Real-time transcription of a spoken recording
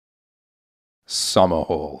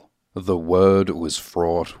Summerhall. The word was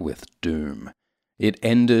fraught with doom. It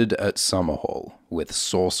ended at Summerhall, with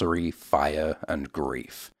sorcery, fire, and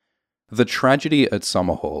grief. The tragedy at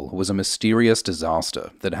Summerhall was a mysterious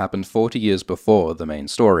disaster that happened 40 years before the main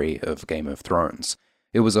story of Game of Thrones.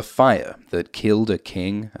 It was a fire that killed a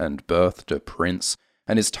king and birthed a prince,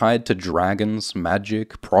 and is tied to dragons,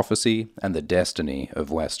 magic, prophecy, and the destiny of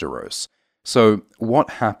Westeros. So, what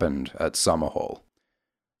happened at Summerhall?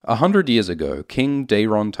 100 years ago, King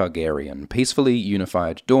Daeron Targaryen peacefully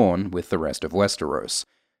unified Dorne with the rest of Westeros.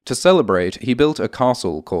 To celebrate, he built a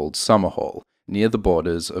castle called Summerhall, near the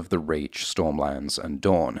borders of the Reach, Stormlands, and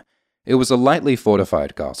Dorne. It was a lightly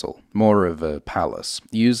fortified castle, more of a palace,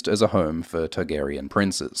 used as a home for Targaryen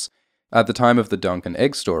princes. At the time of the Dunk and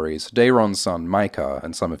Egg stories, Daeron's son Mycah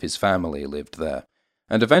and some of his family lived there.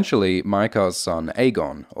 And eventually, Mycah's son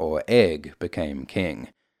Aegon, or Egg, became king.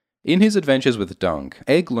 In his adventures with Dunk,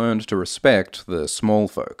 Egg learned to respect the small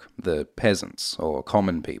folk, the peasants, or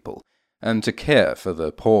common people, and to care for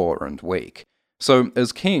the poor and weak. So,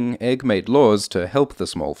 as king, Egg made laws to help the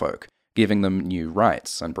small folk, giving them new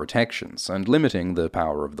rights and protections, and limiting the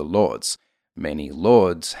power of the lords. Many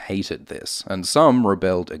lords hated this, and some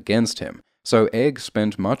rebelled against him, so Egg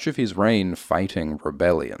spent much of his reign fighting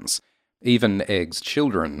rebellions. Even Egg's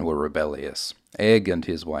children were rebellious. Egg and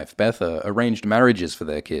his wife Betha arranged marriages for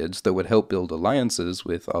their kids that would help build alliances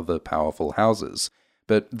with other powerful houses,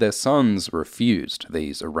 but their sons refused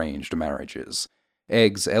these arranged marriages.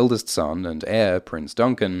 Egg's eldest son and heir, Prince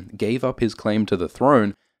Duncan, gave up his claim to the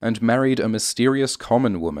throne and married a mysterious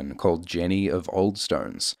common woman called Jenny of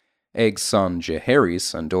Oldstones. Egg's son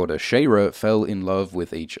Jaehaerys and daughter Shaera fell in love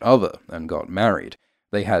with each other and got married.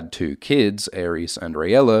 They had 2 kids, Aerys and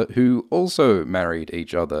Rhaella, who also married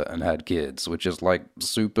each other and had kids, which is like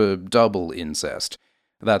super double incest.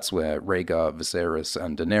 That's where Rhaegar, Viserys,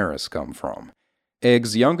 and Daenerys come from.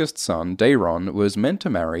 Egg's youngest son, Daeron, was meant to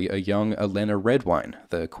marry a young Olenna Redwine,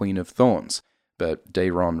 the Queen of Thorns, but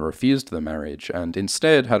Daeron refused the marriage and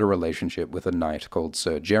instead had a relationship with a knight called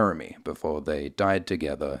Ser Jeremy before they died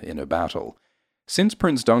together in a battle. Since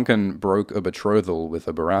Prince Duncan broke a betrothal with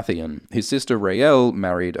a Baratheon, his sister Rhaelle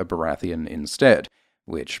married a Baratheon instead,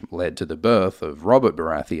 which led to the birth of Robert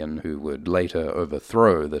Baratheon, who would later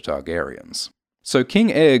overthrow the Targaryens. So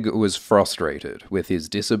King Egg was frustrated with his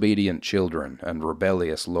disobedient children and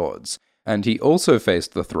rebellious lords, and he also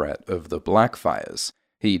faced the threat of the Blackfires.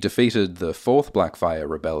 He defeated the 4th Blackfire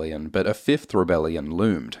Rebellion, but a 5th rebellion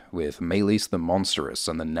loomed, with Meleys the Monstrous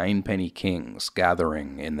and the Ninepenny Kings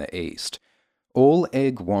gathering in the east. All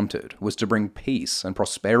Egg wanted was to bring peace and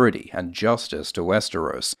prosperity and justice to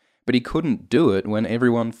Westeros, but he couldn't do it when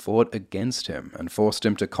everyone fought against him and forced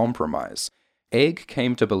him to compromise. Egg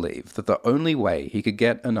came to believe that the only way he could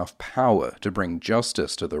get enough power to bring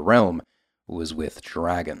justice to the realm was with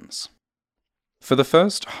dragons. For the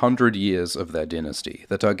first 100 years of their dynasty,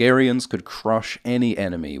 the Targaryens could crush any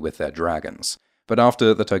enemy with their dragons. But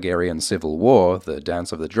after the Targaryen Civil War, the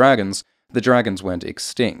Dance of the dragons went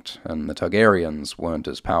extinct, and the Targaryens weren't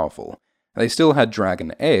as powerful. They still had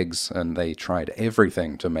dragon eggs, and they tried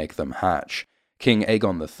everything to make them hatch. King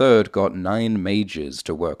Aegon III got 9 mages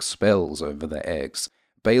to work spells over the eggs.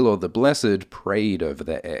 Baelor the Blessed prayed over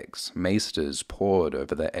the eggs. Maesters pored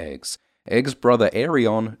over the eggs. Egg's brother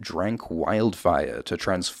Aerion drank wildfire to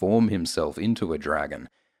transform himself into a dragon.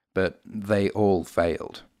 But they all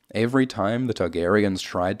failed. Every time the Targaryens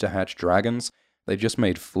tried to hatch dragons, they just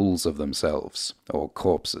made fools of themselves, or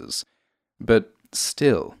corpses. But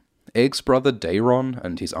still, Egg's brother Daeron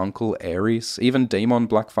and his uncle Aerys, even Daemon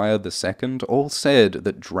Blackfire II, all said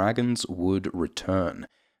that dragons would return.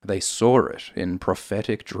 They saw it in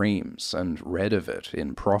prophetic dreams and read of it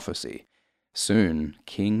in prophecy. Soon,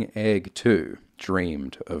 King Egg too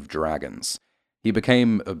dreamed of dragons. He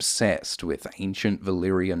became obsessed with ancient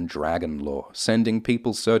Valyrian dragon lore, sending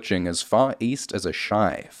people searching as far east as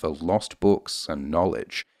Ashai for lost books and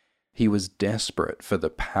knowledge. He was desperate for the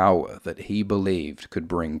power that he believed could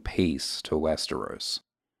bring peace to Westeros.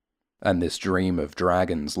 And this dream of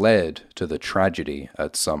dragons led to the tragedy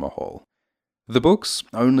at Summerhall. The books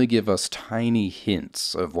only give us tiny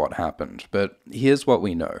hints of what happened, but here's what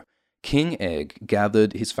we know. King Egg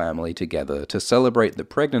gathered his family together to celebrate the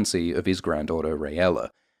pregnancy of his granddaughter Rhaella,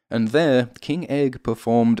 and there, King Egg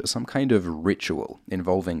performed some kind of ritual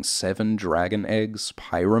involving 7 dragon eggs,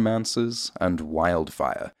 pyromancers, and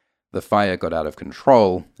wildfire. The fire got out of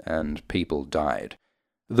control, and people died.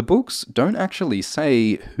 The books don't actually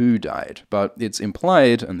say who died, but it's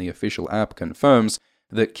implied, and the official app confirms,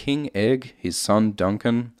 that King Egg, his son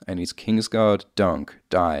Duncan, and his Kingsguard Dunk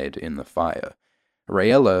died in the fire.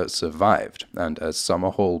 Rhaella survived, and as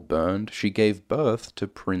Summerhall burned, she gave birth to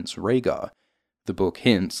Prince Rhaegar. The book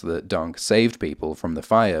hints that Dunk saved people from the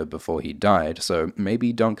fire before he died, so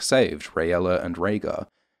maybe Dunk saved Rhaella and Rhaegar.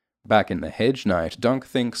 Back in the Hedge Knight, Dunk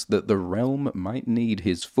thinks that the realm might need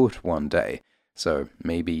his foot one day, so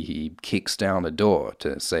maybe he kicks down a door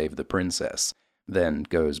to save the princess, then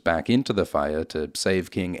goes back into the fire to save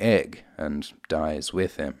King Egg, and dies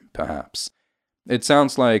with him, perhaps. It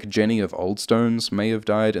sounds like Jenny of Oldstones may have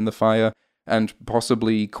died in the fire, and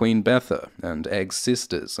possibly Queen Betha, and Egg's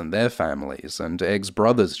sisters and their families, and Egg's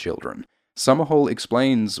brother's children. Summerhall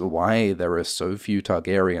explains why there are so few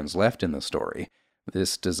Targaryens left in the story.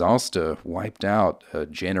 This disaster wiped out a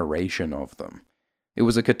generation of them. It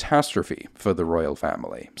was a catastrophe for the royal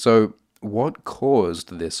family. So, what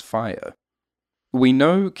caused this fire? We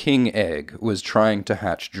know King Egg was trying to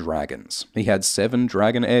hatch dragons. He had 7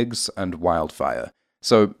 dragon eggs and wildfire.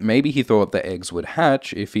 So maybe he thought the eggs would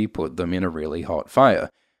hatch if he put them in a really hot fire,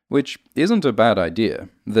 which isn't a bad idea.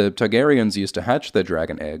 The Targaryens used to hatch their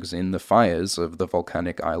dragon eggs in the fires of the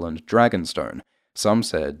volcanic island Dragonstone. Some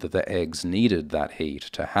said that the eggs needed that heat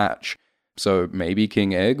to hatch. So maybe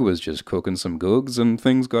King Egg was just cooking some googs and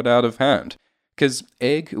things got out of hand. 'Cause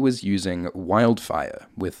Egg was using wildfire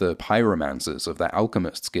with the pyromancers of the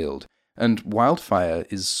Alchemists Guild, and wildfire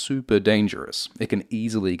is super dangerous. It can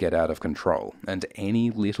easily get out of control, and any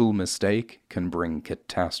little mistake can bring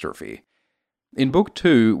catastrophe. In Book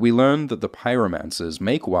 2, we learn that the pyromancers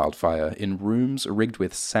make wildfire in rooms rigged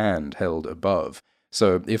with sand held above,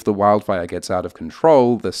 so if the wildfire gets out of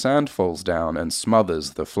control, the sand falls down and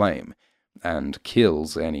smothers the flame, and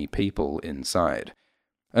kills any people inside.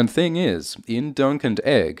 And thing is, in Dunk and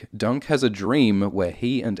Egg, Dunk has a dream where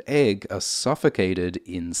he and Egg are suffocated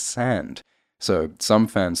in sand. So some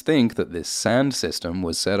fans think that this sand system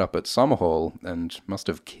was set up at Summerhall and must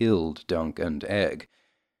have killed Dunk and Egg.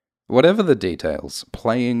 Whatever the details,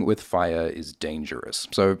 playing with fire is dangerous,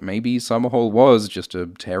 so maybe Summerhall was just a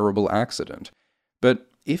terrible accident. But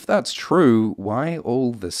if that's true, why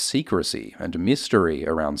all the secrecy and mystery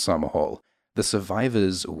around Summerhall? The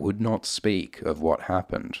survivors would not speak of what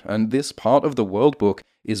happened, and this part of the world book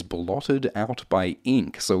is blotted out by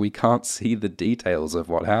ink, so we can't see the details of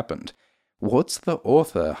what happened. What's the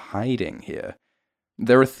author hiding here?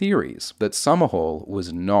 There are theories that Summerhall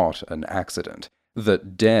was not an accident,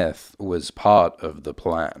 that death was part of the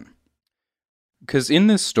plan. Because in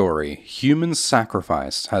this story, human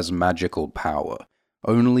sacrifice has magical power.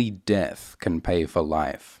 Only death can pay for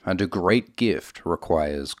life, and a great gift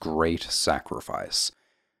requires great sacrifice.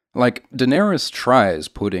 Like, Daenerys tries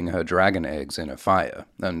putting her dragon eggs in a fire,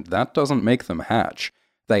 and that doesn't make them hatch.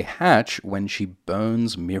 They hatch when she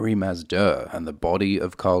burns Mirri Maz Duur and the body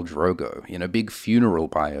of Khal Drogo in a big funeral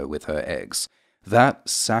pyre with her eggs. That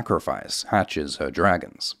sacrifice hatches her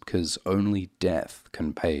dragons, because only death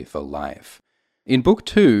can pay for life. In Book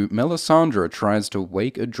 2, Melisandre tries to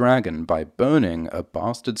wake a dragon by burning a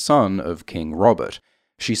bastard son of King Robert.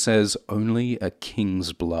 She says only a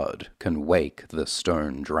king's blood can wake the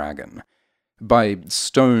stone dragon. By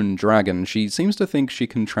stone dragon, she seems to think she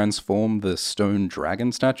can transform the stone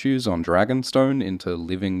dragon statues on Dragonstone into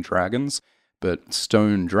living dragons, but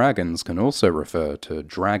stone dragons can also refer to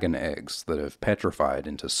dragon eggs that have petrified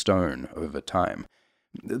into stone over time.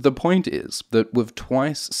 The point is that we've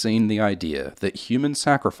twice seen the idea that human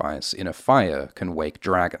sacrifice in a fire can wake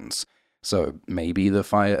dragons. So maybe the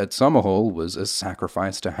fire at Summerhall was a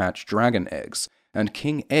sacrifice to hatch dragon eggs, and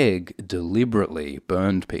King Egg deliberately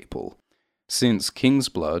burned people. Since King's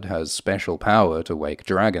blood has special power to wake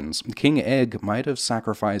dragons, King Egg might have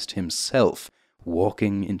sacrificed himself,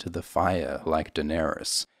 walking into the fire like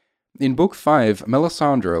Daenerys. In Book 5,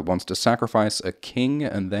 Melisandre wants to sacrifice a king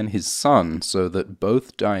and then his son so that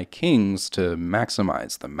both die kings to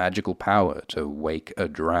maximize the magical power to wake a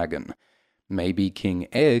dragon. Maybe King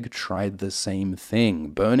Egg tried the same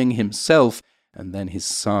thing, burning himself and then his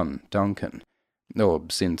son, Duncan. Or,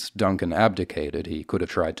 since Duncan abdicated, he could have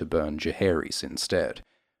tried to burn Jaehaerys instead.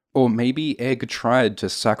 Or maybe Egg tried to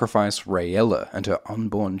sacrifice Rhaella and her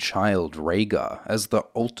unborn child Rhaegar as the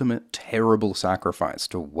ultimate terrible sacrifice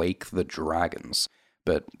to wake the dragons,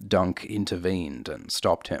 but Dunk intervened and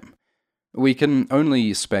stopped him. We can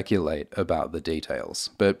only speculate about the details,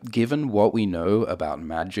 but given what we know about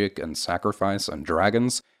magic and sacrifice and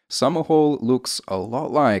dragons, Summerhall looks a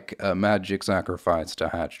lot like a magic sacrifice to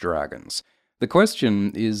hatch dragons. The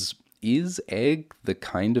question is Egg the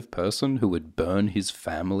kind of person who would burn his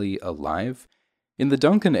family alive? In the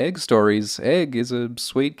Dunk and Egg stories, Egg is a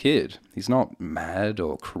sweet kid. He's not mad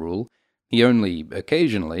or cruel. He only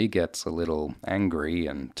occasionally gets a little angry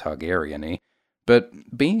and Targaryen-y.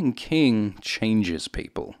 But being king changes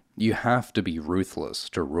people. You have to be ruthless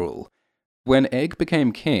to rule. When Egg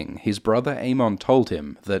became king, his brother Aemon told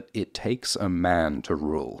him that it takes a man to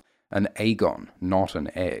rule, an Aegon, not an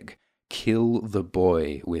egg. Kill the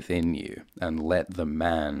boy within you, and let the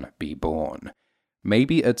man be born.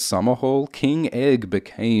 Maybe at Summerhall, King Egg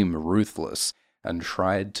became ruthless, and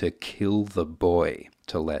tried to kill the boy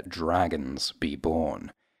to let dragons be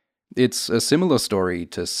born. It's a similar story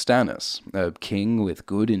to Stannis, a king with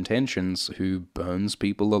good intentions who burns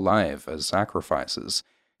people alive as sacrifices.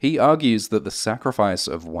 He argues that the sacrifice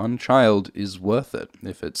of one child is worth it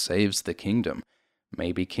if it saves the kingdom.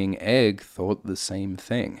 Maybe King Egg thought the same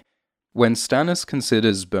thing. When Stannis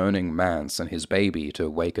considers burning Mance and his baby to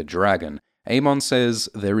wake a dragon, Aemon says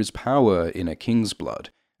there is power in a king's blood,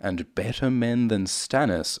 and better men than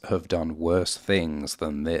Stannis have done worse things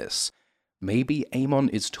than this. Maybe Aemon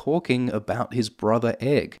is talking about his brother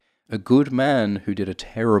Egg, a good man who did a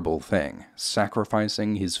terrible thing,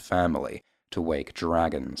 sacrificing his family to wake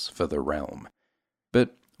dragons for the realm.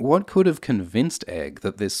 But what could have convinced Egg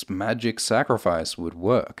that this magic sacrifice would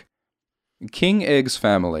work? King Egg's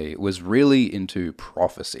family was really into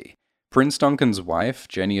prophecy. Prince Duncan's wife,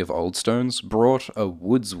 Jenny of Oldstones, brought a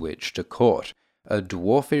woods witch to court, a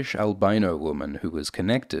dwarfish albino woman who was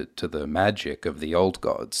connected to the magic of the old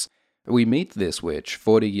gods. We meet this witch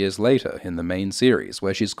 40 years later in the main series,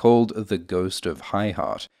 where she's called the Ghost of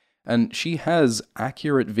Highheart, and she has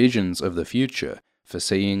accurate visions of the future,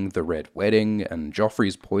 foreseeing the Red Wedding and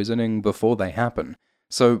Joffrey's poisoning before they happen.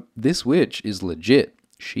 So this witch is legit.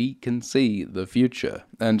 She can see the future,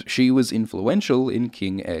 and she was influential in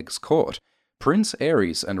King Egg's court. Prince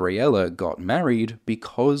Aerys and Rhaella got married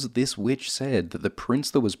because this witch said that the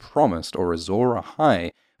prince that was promised or Azor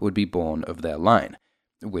Ahai would be born of their line,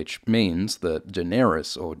 which means that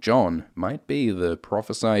Daenerys or Jon might be the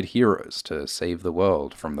prophesied heroes to save the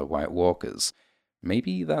world from the White Walkers.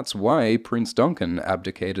 Maybe that's why Prince Duncan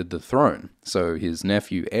abdicated the throne, so his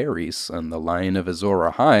nephew Aerys and the line of Azor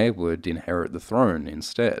Ahai would inherit the throne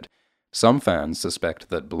instead. Some fans suspect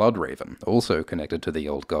that Bloodraven, also connected to the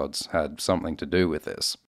old gods, had something to do with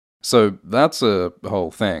this. So that's a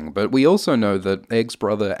whole thing, but we also know that Egg's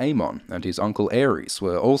brother Aemon and his uncle Aerys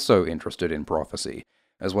were also interested in prophecy,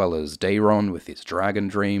 as well as Daeron with his dragon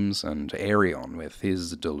dreams and Aerion with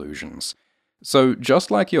his delusions. So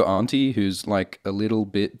just like your auntie, who's like a little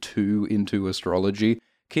bit too into astrology,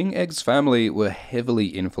 King Egg's family were heavily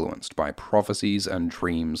influenced by prophecies and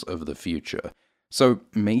dreams of the future. So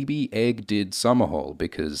maybe Egg did Summerhall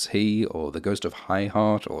because he, or the Ghost of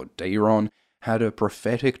Highheart, or Daeron, had a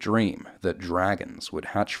prophetic dream that dragons would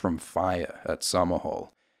hatch from fire at Summerhall.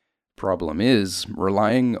 Problem is,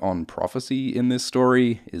 relying on prophecy in this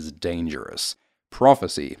story is dangerous.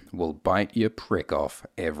 Prophecy will bite your prick off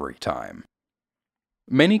every time.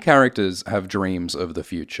 Many characters have dreams of the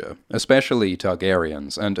future, especially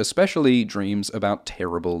Targaryens, and especially dreams about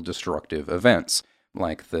terrible destructive events,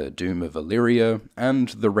 like the Doom of Valyria and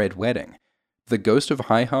the Red Wedding. The Ghost of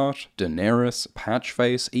Highheart, Daenerys,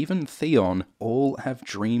 Patchface, even Theon all have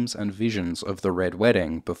dreams and visions of the Red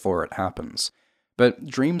Wedding before it happens. But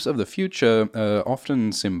dreams of the future are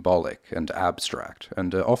often symbolic and abstract,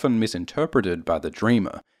 and are often misinterpreted by the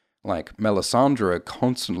dreamer. Like, Melisandre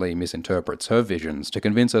constantly misinterprets her visions to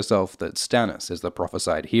convince herself that Stannis is the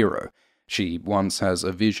prophesied hero. She once has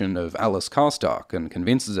a vision of Alice Karstark and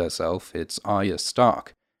convinces herself it's Arya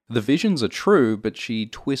Stark. The visions are true, but she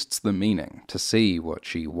twists the meaning to see what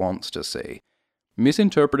she wants to see.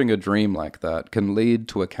 Misinterpreting a dream like that can lead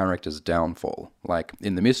to a character's downfall. Like,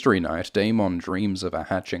 in The Mystery Knight, Daemon dreams of a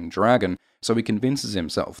hatching dragon, so he convinces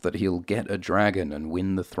himself that he'll get a dragon and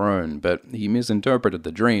win the throne, but he misinterpreted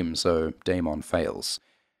the dream, so Daemon fails.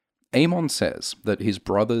 Aemon says that his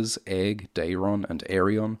brothers Egg, Daeron, and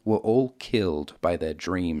Aerion were all killed by their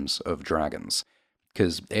dreams of dragons.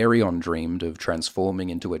 Because Aerion dreamed of transforming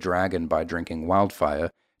into a dragon by drinking wildfire,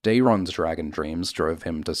 Daeron's dragon dreams drove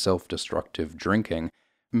him to self-destructive drinking.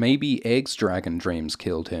 Maybe Egg's dragon dreams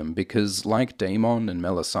killed him because, like Daemon and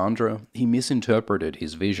Melisandre, he misinterpreted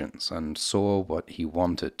his visions and saw what he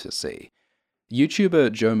wanted to see.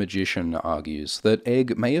 YouTuber Joe Magician argues that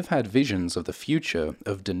Egg may have had visions of the future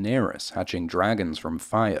of Daenerys hatching dragons from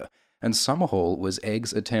fire, and Summerhall was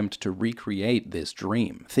Egg's attempt to recreate this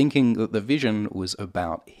dream, thinking that the vision was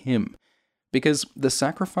about him. Because the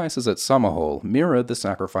sacrifices at Summerhall mirror the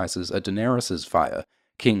sacrifices at Daenerys' fire.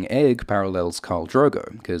 King Egg parallels Khal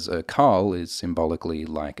Drogo, because a Khal is symbolically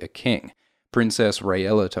like a king. Princess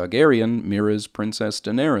Rhaella Targaryen mirrors Princess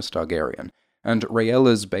Daenerys Targaryen, and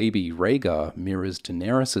Rhaella's baby Rhaegar mirrors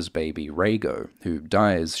Daenerys' baby Rhaego, who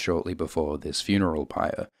dies shortly before this funeral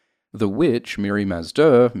pyre. The witch, Miri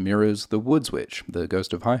Mazdur, mirrors the Woods Witch, the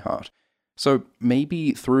ghost of Highheart. So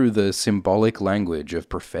maybe through the symbolic language of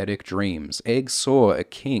prophetic dreams, Egg saw a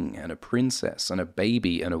king and a princess and a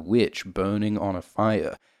baby and a witch burning on a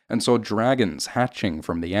fire, and saw dragons hatching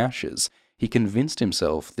from the ashes. He convinced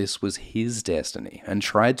himself this was his destiny, and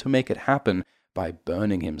tried to make it happen by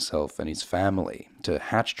burning himself and his family, to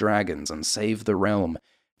hatch dragons and save the realm,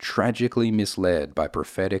 tragically misled by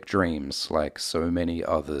prophetic dreams like so many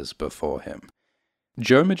others before him.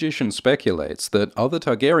 Joe Magician speculates that other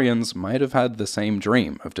Targaryens might have had the same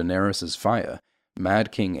dream of Daenerys' fire.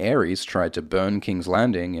 Mad King Aerys tried to burn King's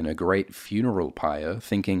Landing in a great funeral pyre,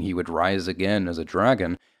 thinking he would rise again as a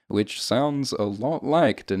dragon, which sounds a lot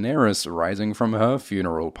like Daenerys rising from her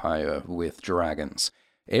funeral pyre with dragons.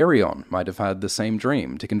 Aerion might have had the same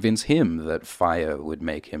dream to convince him that fire would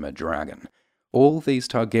make him a dragon. All these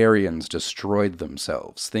Targaryens destroyed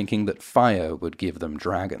themselves, thinking that fire would give them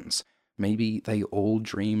dragons. Maybe they all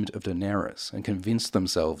dreamed of Daenerys and convinced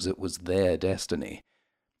themselves it was their destiny.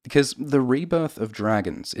 Because the rebirth of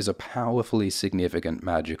dragons is a powerfully significant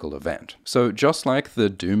magical event. So just like the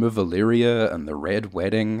Doom of Valyria and the Red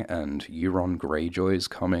Wedding and Euron Greyjoy's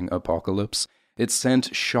coming apocalypse, it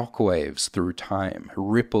sent shockwaves through time,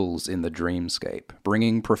 ripples in the dreamscape,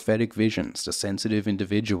 bringing prophetic visions to sensitive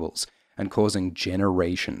individuals and causing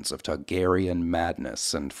generations of Targaryen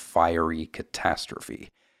madness and fiery catastrophe.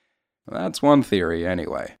 That's one theory,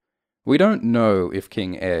 anyway. We don't know if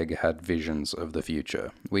King Egg had visions of the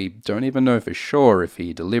future. We don't even know for sure if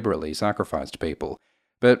he deliberately sacrificed people.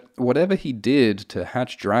 But whatever he did to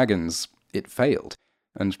hatch dragons, it failed,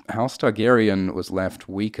 and House Targaryen was left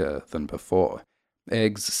weaker than before.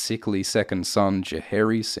 Egg's sickly second son,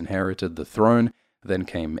 Jaehaerys, inherited the throne. Then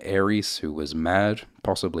came Aerys, who was mad,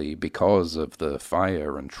 possibly because of the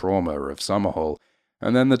fire and trauma of Summerhall,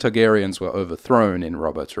 and then the Targaryens were overthrown in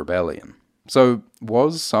Robert's Rebellion. So,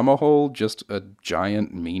 was Summerhall just a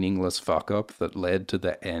giant meaningless fuck-up that led to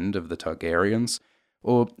the end of the Targaryens?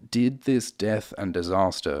 Or did this death and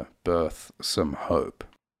disaster birth some hope?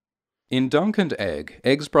 In Dunk and Egg,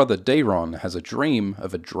 Egg's brother Daeron has a dream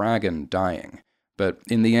of a dragon dying. But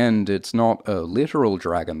in the end, it's not a literal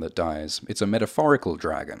dragon that dies, it's a metaphorical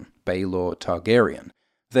dragon, Baelor Targaryen.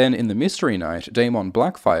 Then in the Mystery Night, Daemon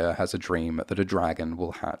Blackfyre has a dream that a dragon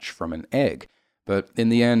will hatch from an egg. But in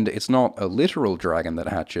the end, it's not a literal dragon that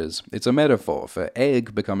hatches, it's a metaphor for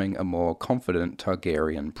Egg becoming a more confident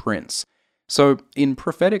Targaryen prince. So, in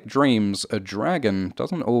prophetic dreams, a dragon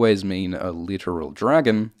doesn't always mean a literal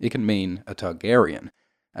dragon, it can mean a Targaryen.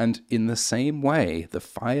 And in the same way, the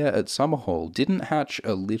fire at Summerhall didn't hatch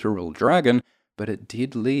a literal dragon, but it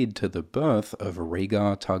did lead to the birth of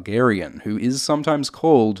Rhaegar Targaryen, who is sometimes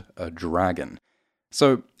called a dragon.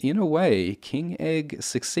 So, in a way, King Egg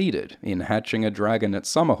succeeded in hatching a dragon at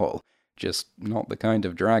Summerhall, just not the kind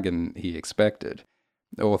of dragon he expected.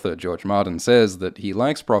 Author George Martin says that he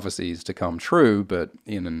likes prophecies to come true, but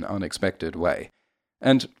in an unexpected way.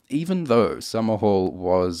 And even though Summerhall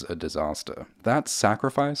was a disaster, that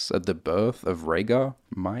sacrifice at the birth of Rhaegar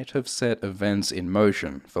might have set events in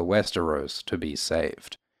motion for Westeros to be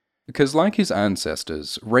saved. Because like his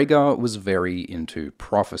ancestors, Rhaegar was very into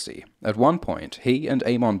prophecy. At one point, he and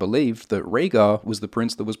Aemon believed that Rhaegar was the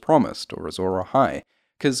prince that was promised, or Azor Ahai,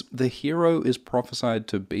 because the hero is prophesied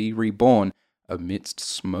to be reborn amidst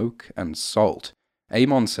smoke and salt.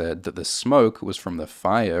 Aemon said that the smoke was from the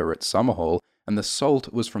fire at Summerhall, and the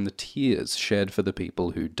salt was from the tears shed for the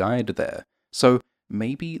people who died there. So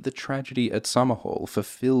maybe the tragedy at Summerhall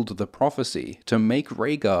fulfilled the prophecy to make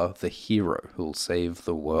Rhaegar the hero who'll save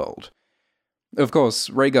the world. Of course,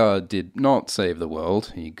 Rhaegar did not save the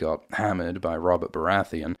world, he got hammered by Robert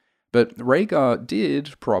Baratheon, but Rhaegar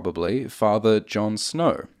did, probably, father Jon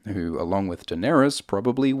Snow, who, along with Daenerys,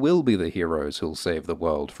 probably will be the heroes who'll save the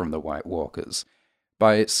world from the White Walkers.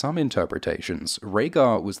 By some interpretations,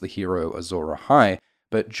 Rhaegar was the hero Azor Ahai,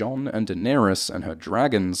 but Jon and Daenerys and her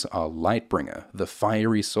dragons are Lightbringer, the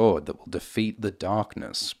fiery sword that will defeat the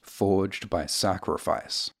darkness, forged by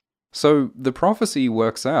sacrifice. So the prophecy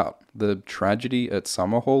works out. The tragedy at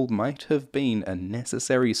Summerhall might have been a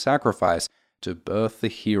necessary sacrifice to birth the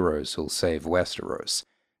heroes who'll save Westeros.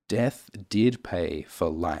 Death did pay for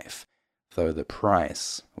life, though the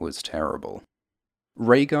price was terrible.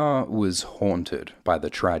 Rhaegar was haunted by the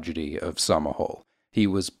tragedy of Summerhall. He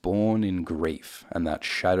was born in grief, and that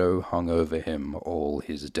shadow hung over him all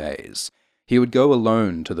his days. He would go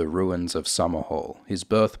alone to the ruins of Summerhall, his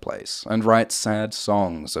birthplace, and write sad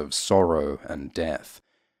songs of sorrow and death.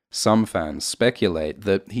 Some fans speculate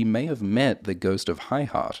that he may have met the ghost of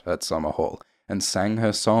Highheart at Summerhall, and sang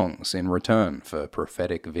her songs in return for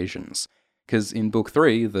prophetic visions. Because in Book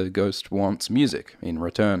 3, the ghost wants music in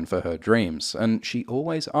return for her dreams, and she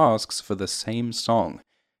always asks for the same song,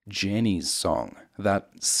 Jenny's song, that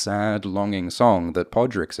sad, longing song that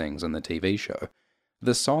Podrick sings in the TV show.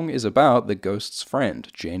 The song is about the ghost's friend,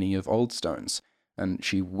 Jenny of Oldstones, and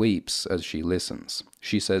she weeps as she listens.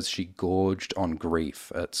 She says she gorged on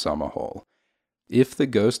grief at Summerhall. If the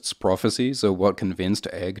ghost's prophecies are what convinced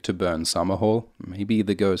Egg to burn Summerhall, maybe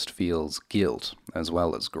the ghost feels guilt as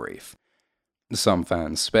well as grief. Some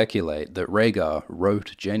fans speculate that Rhaegar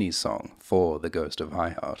wrote Jenny's song for the Ghost of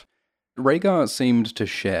Highheart. Rhaegar seemed to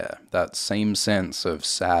share that same sense of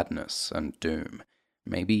sadness and doom.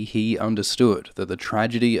 Maybe he understood that the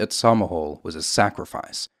tragedy at Summerhall was a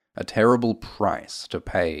sacrifice, a terrible price to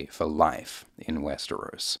pay for life in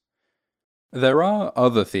Westeros. There are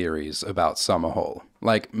other theories about Summerhall,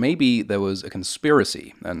 like maybe there was a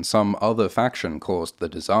conspiracy and some other faction caused the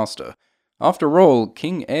disaster. After all,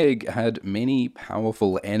 King Egg had many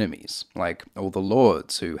powerful enemies, like all the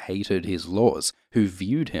lords who hated his laws, who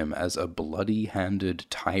viewed him as a bloody-handed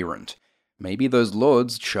tyrant. Maybe those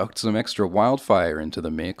lords chucked some extra wildfire into the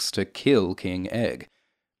mix to kill King Egg.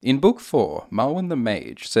 In Book 4, Marwyn the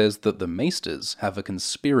Mage says that the Maesters have a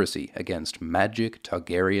conspiracy against magic,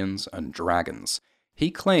 Targaryens, and dragons. He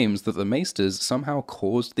claims that the Maesters somehow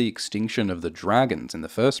caused the extinction of the dragons in the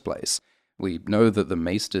first place. We know that the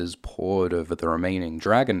Maesters poured over the remaining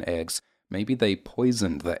dragon eggs. Maybe they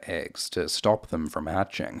poisoned the eggs to stop them from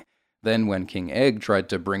hatching. Then when King Egg tried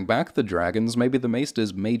to bring back the dragons, maybe the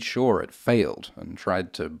Maesters made sure it failed and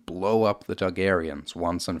tried to blow up the Targaryens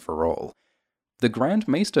once and for all. The Grand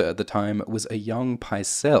Maester at the time was a young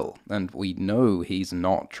Pycelle, and we know he's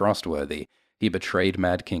not trustworthy. He betrayed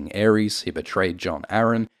Mad King Aerys, he betrayed Jon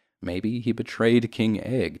Arryn, maybe he betrayed King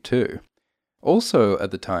Egg too. Also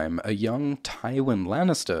at the time, a young Tywin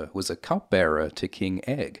Lannister was a cupbearer to King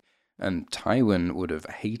Egg, and Tywin would have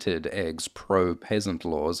hated Egg's pro-peasant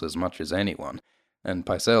laws as much as anyone. And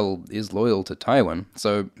Pycelle is loyal to Tywin,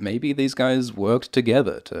 so maybe these guys worked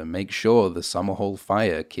together to make sure the Summerhall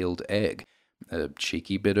fire killed Egg. A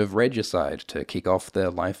cheeky bit of regicide to kick off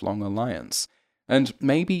their lifelong alliance. And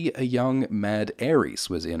maybe a young Mad Aerys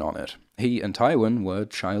was in on it. He and Tywin were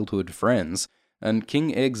childhood friends, and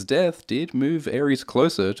King Egg's death did move Aerys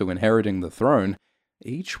closer to inheriting the throne.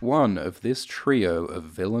 Each one of this trio of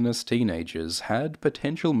villainous teenagers had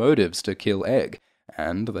potential motives to kill Egg,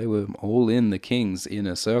 and they were all in the king's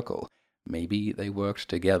inner circle. Maybe they worked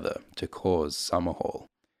together to cause Summerhall.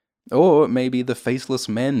 Or maybe the Faceless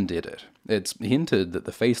Men did it. It's hinted that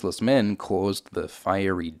the Faceless Men caused the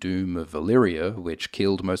fiery doom of Valyria, which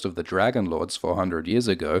killed most of the Dragon Lords 400 years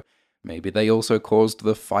ago. Maybe they also caused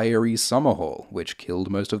the fiery Summerhall, which killed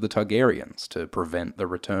most of the Targaryens, to prevent the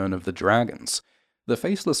return of the dragons. The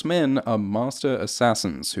Faceless Men are master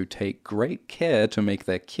assassins who take great care to make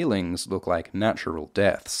their killings look like natural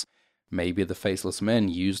deaths. Maybe the Faceless Men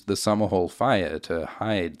used the Summerhall fire to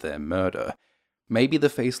hide their murder. Maybe the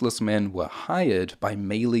Faceless Men were hired by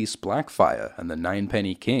Maelys Blackfyre and the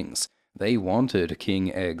Ninepenny Kings. They wanted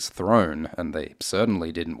King Egg's throne, and they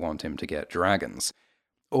certainly didn't want him to get dragons.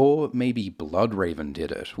 Or maybe Bloodraven did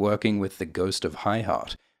it, working with the Ghost of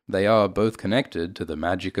Highheart. They are both connected to the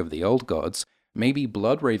magic of the old gods. Maybe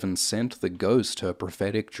Bloodraven sent the ghost her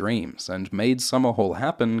prophetic dreams, and made Summerhall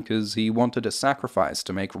happen because he wanted a sacrifice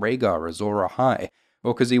to make Rhaegar Azor Ahai,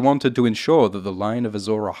 or because he wanted to ensure that the line of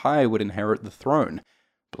Azor Ahai would inherit the throne.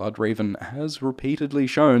 Bloodraven has repeatedly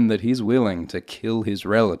shown that he's willing to kill his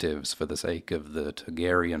relatives for the sake of the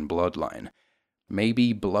Targaryen bloodline.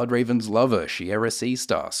 Maybe Bloodraven's lover, Shiera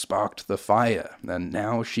Seastar, sparked the fire, and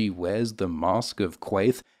now she wears the mask of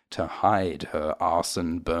Quaithe to hide her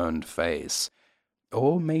arson-burned face.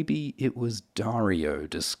 Or maybe it was Daario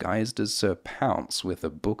disguised as Sir Pounce with a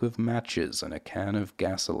book of matches and a can of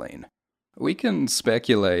gasoline. We can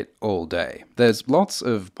speculate all day. There's lots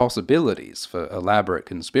of possibilities for elaborate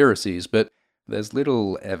conspiracies, but there's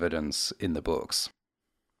little evidence in the books.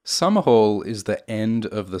 Summerhall is the end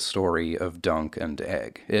of the story of Dunk and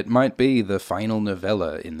Egg. It might be the final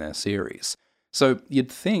novella in their series. So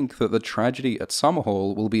you'd think that the tragedy at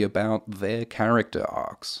Summerhall will be about their character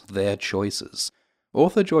arcs, their choices.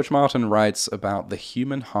 Author George Martin writes about the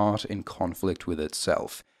human heart in conflict with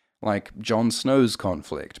itself, like Jon Snow's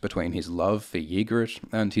conflict between his love for Ygritte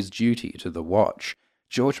and his duty to the Watch.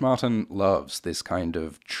 George Martin loves this kind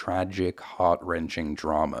of tragic, heart-wrenching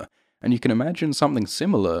drama, and you can imagine something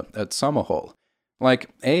similar at Summerhall. Like,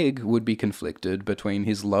 Egg would be conflicted between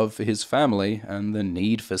his love for his family and the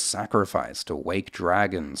need for sacrifice to wake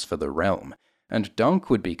dragons for the realm, and Dunk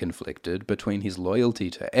would be conflicted between his loyalty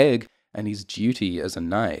to Egg and his duty as a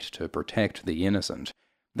knight to protect the innocent.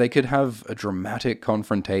 They could have a dramatic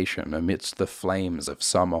confrontation amidst the flames of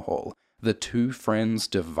Summerhall, the two friends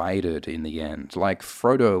divided in the end, like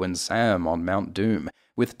Frodo and Sam on Mount Doom,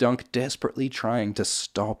 with Dunk desperately trying to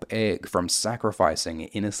stop Egg from sacrificing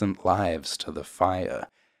innocent lives to the fire.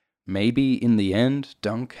 Maybe in the end,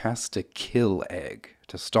 Dunk has to kill Egg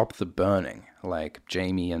to stop the burning, like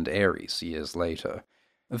Jaime and Aerys years later.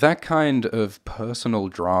 That kind of personal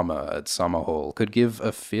drama at Summerhall could give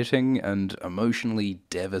a fitting and emotionally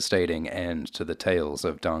devastating end to the tales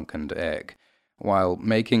of Dunk and Egg, while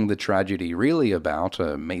making the tragedy really about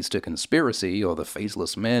a Maester conspiracy or the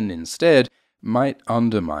Faceless Men instead might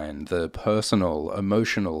undermine the personal,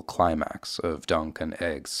 emotional climax of Dunk and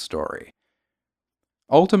Egg's story.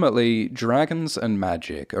 Ultimately, dragons and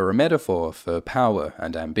magic are a metaphor for power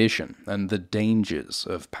and ambition, and the dangers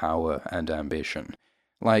of power and ambition.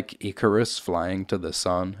 Like Icarus flying to the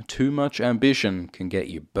sun, too much ambition can get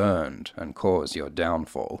you burned and cause your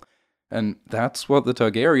downfall. And that's what the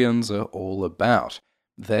Targaryens are all about.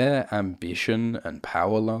 Their ambition and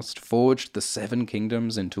power lust forged the Seven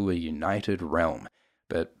Kingdoms into a united realm,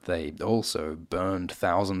 but they also burned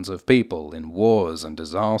thousands of people in wars and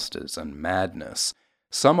disasters and madness.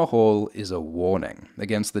 Summerhall is a warning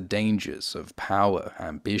against the dangers of power,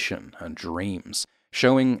 ambition, and dreams,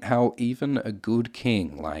 showing how even a good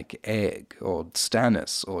king like Egg, or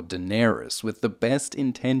Stannis, or Daenerys with the best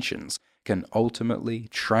intentions can ultimately,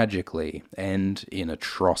 tragically, end in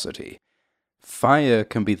atrocity. Fire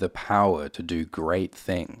can be the power to do great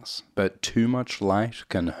things, but too much light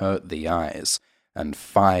can hurt the eyes, and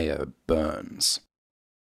fire burns.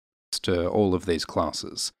 To all of these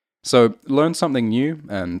classes. So, learn something new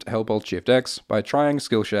and help Alt-Shift-X by trying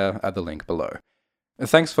Skillshare at the link below.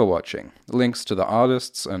 Thanks for watching. Links to the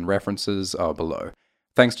artists and references are below.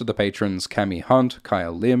 Thanks to the patrons Cami Hunt,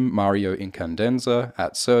 Kyle Lim, Mario Incandenza,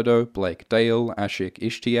 Atsurdo, Blake Dale, Ashik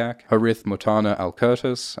Ishtiak, Harith Mutana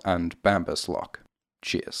Alcurtis, and Bambus Lock.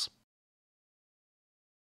 Cheers.